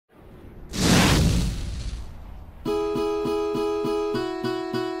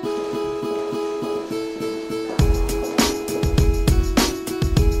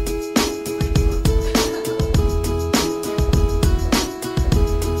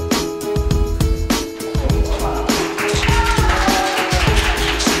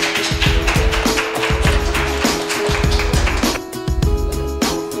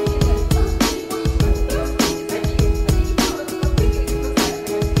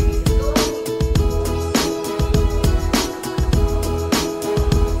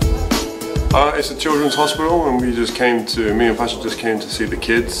It's a children's hospital, and me and Pasha just came to see the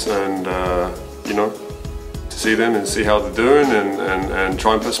kids and, you know, to see them and see how they're doing and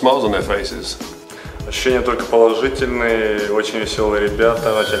try and put smiles on their faces. Ощущения только положительные, очень веселые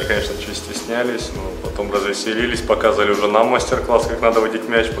ребята. Вначале, конечно, чуть стеснялись, но потом развеселились, показывали уже нам мастер-класс, как надо водить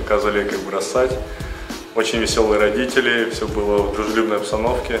мяч, показывали, как бросать. Очень веселые родители, все было в дружелюбной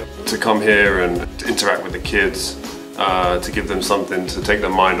обстановке. To come here and interact with the kids, to give them something to take their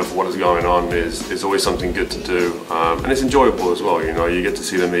mind off what is going on is always something good to do, and it's enjoyable as well. You know, you get to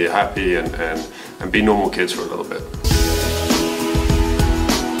see them be happy and be normal kids for a little bit.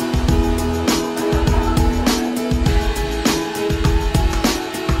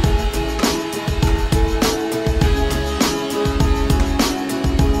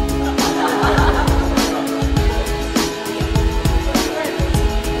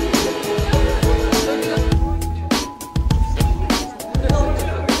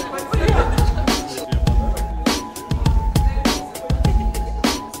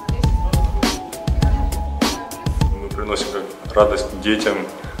 Приносим как радость детям,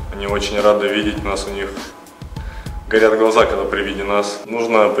 они очень рады видеть нас, у них горят глаза, когда при виде нас.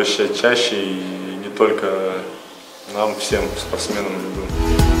 Нужно посещать чаще и не только нам, всем спортсменам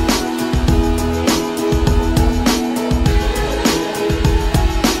любым.